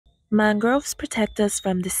Mangroves protect us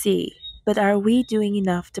from the sea, but are we doing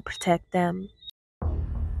enough to protect them?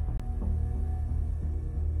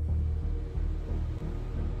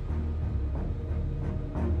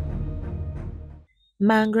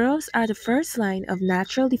 Mangroves are the first line of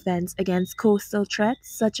natural defense against coastal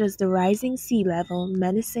threats such as the rising sea level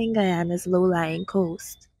menacing Guyana's low-lying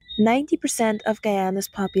coast. 90% of Guyana's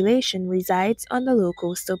population resides on the low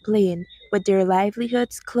coastal plain, with their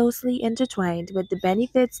livelihoods closely intertwined with the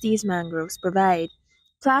benefits these mangroves provide.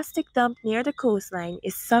 Plastic dumped near the coastline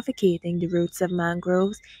is suffocating the roots of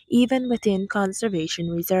mangroves even within conservation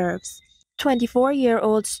reserves.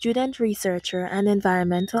 24-year-old student researcher and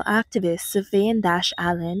environmental activist Suphane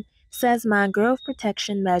Dash-Alleyne says mangrove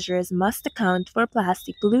protection measures must account for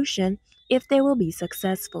plastic pollution if they will be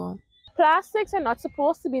successful. Plastics are not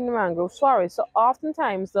supposed to be in the mangrove forest, so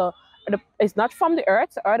oftentimes it's not from the earth.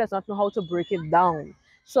 The earth does not know how to break it down.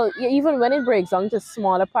 So even when it breaks down to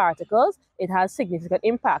smaller particles, it has significant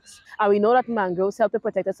impacts. And we know that mangroves help to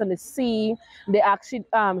protect us from the sea. They actually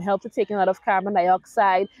help to take in a lot of carbon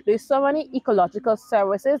dioxide. There's so many ecological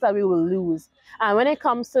services that we will lose. And when it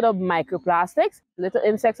comes to the microplastics, little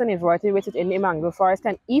insects and invertebrates in the mangrove forest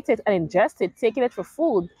can eat it and ingest it, taking it for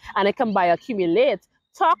food, and it can bioaccumulate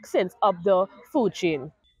toxins up the food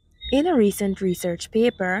chain. In a recent research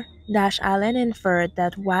paper, Dash-Alleyne inferred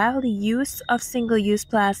that while the use of single-use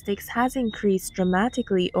plastics has increased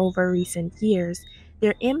dramatically over recent years,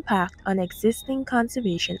 their impact on existing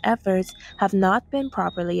conservation efforts have not been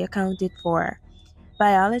properly accounted for.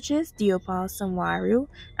 Biologist Deopaul Somwaru,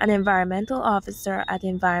 an environmental officer at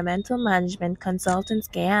Environmental Management Consultants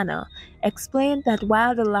Guyana, explained that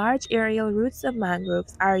while the large aerial roots of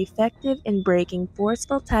mangroves are effective in breaking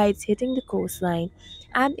forceful tides hitting the coastline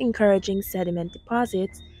and encouraging sediment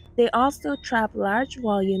deposits, they also trap large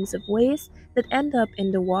volumes of waste that end up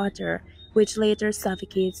in the water, which later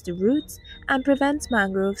suffocates the roots and prevents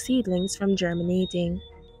mangrove seedlings from germinating.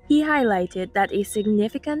 He highlighted that a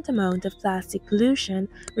significant amount of plastic pollution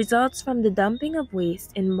results from the dumping of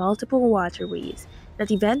waste in multiple waterways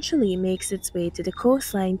that eventually makes its way to the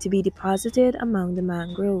coastline to be deposited among the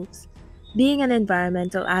mangroves. Being an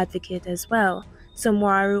environmental advocate as well,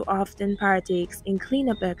 Somwaru often partakes in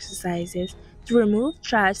cleanup exercises to remove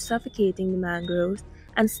trash suffocating the mangroves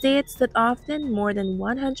and states that often more than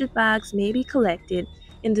 100 bags may be collected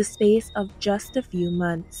in the space of just a few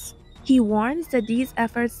months. He warns that these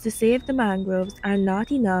efforts to save the mangroves are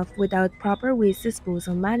not enough without proper waste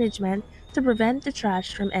disposal management to prevent the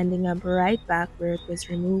trash from ending up right back where it was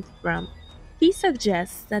removed from. He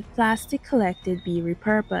suggests that plastic collected be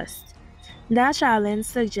repurposed. Dash-Alleyne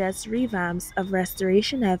suggests revamps of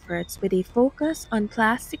restoration efforts with a focus on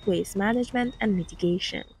plastic waste management and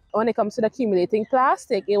mitigation. When it comes to the accumulating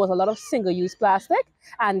plastic, it was a lot of single-use plastic,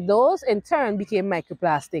 and those in turn became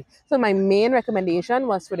microplastic. So my main recommendation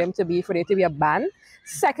was for there to be a ban.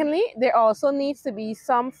 Secondly, there also needs to be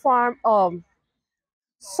some form of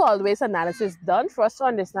solid waste analysis done for us to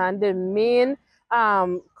understand the main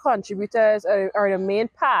contributors or the main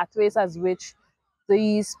pathways as which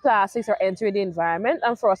these plastics are entering the environment,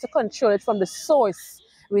 and for us to control it from the source.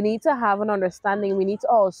 We need to have an understanding. We need to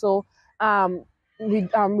also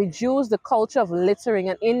reduce the culture of littering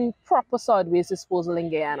and improper solid waste disposal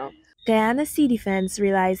in Guyana. Guyana's sea defense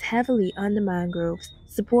relies heavily on the mangroves,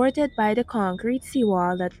 supported by the concrete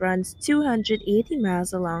seawall that runs 280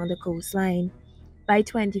 miles along the coastline. By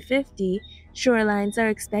 2050, shorelines are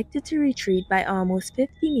expected to retreat by almost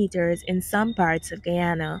 50 meters in some parts of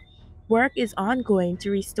Guyana. Work is ongoing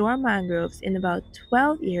to restore mangroves in about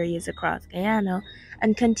 12 areas across Guyana,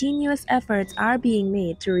 and continuous efforts are being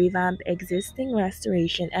made to revamp existing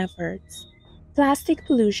restoration efforts. Plastic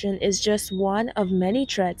pollution is just one of many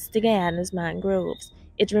threats to Guyana's mangroves.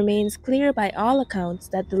 It remains clear by all accounts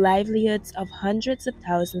that the livelihoods of hundreds of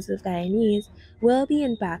thousands of Guyanese will be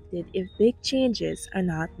impacted if big changes are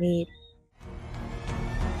not made.